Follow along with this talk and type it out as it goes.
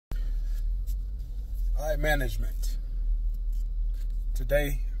Hi, management.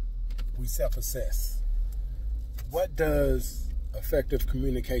 Today, we self-assess. What does effective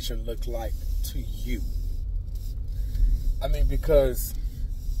communication look like to you? I mean, because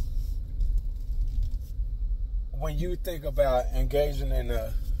when you think about engaging in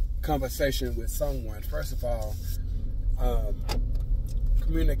a conversation with someone, first of all,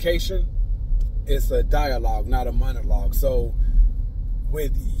 communication is a dialogue, not a monologue. So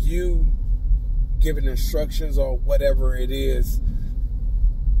with you giving instructions or whatever it is,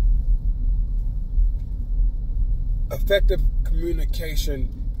 effective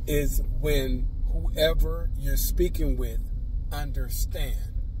communication is when whoever you're speaking with understand.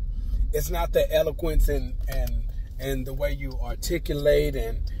 It's not the eloquence and the way you articulate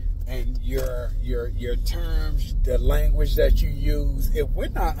and your terms, the language that you use. If we're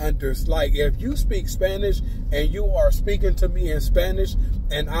not like if you speak Spanish and you are speaking to me in Spanish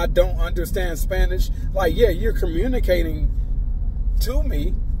and I don't understand Spanish, like, yeah, you're communicating to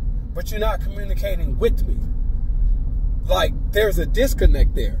me, but you're not communicating with me. Like, there's a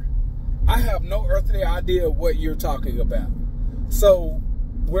disconnect there. I have no earthly idea what you're talking about. So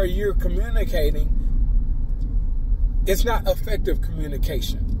where you're communicating, it's not effective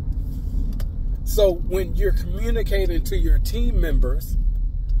communication. So when you're communicating to your team members,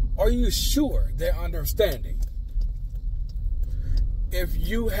 are you sure they're understanding? If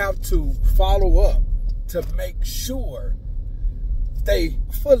you have to follow up to make sure they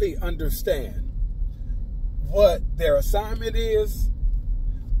fully understand what their assignment is,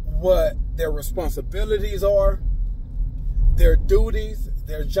 what their responsibilities are, their duties,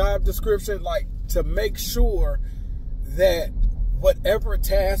 their job description, like to make sure that whatever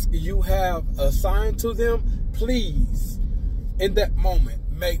task you have assigned to them, please, in that moment,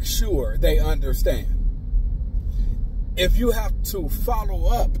 make sure they understand. If you have to follow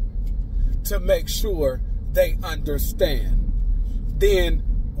up to make sure they understand, then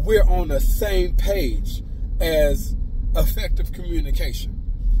we're on the same page as effective communication.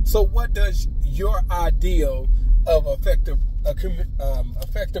 So what does your ideal of effective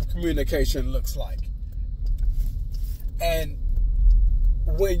communication looks like? And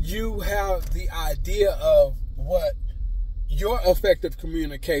when you have the idea of what your effective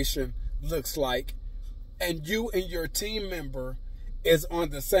communication looks like, and you and your team member is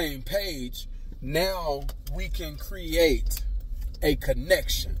on the same page, now we can create a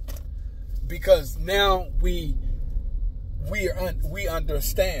connection, because now we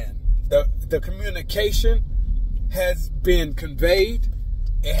understand the communication has been conveyed,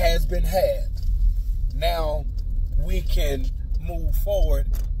 it has been had. Now we can move forward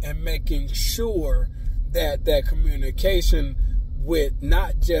and making sure that that communication with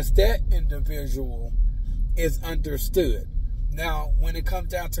not just that individual is understood. Now, when it comes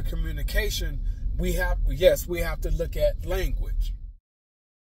down to communication, we have to look at language.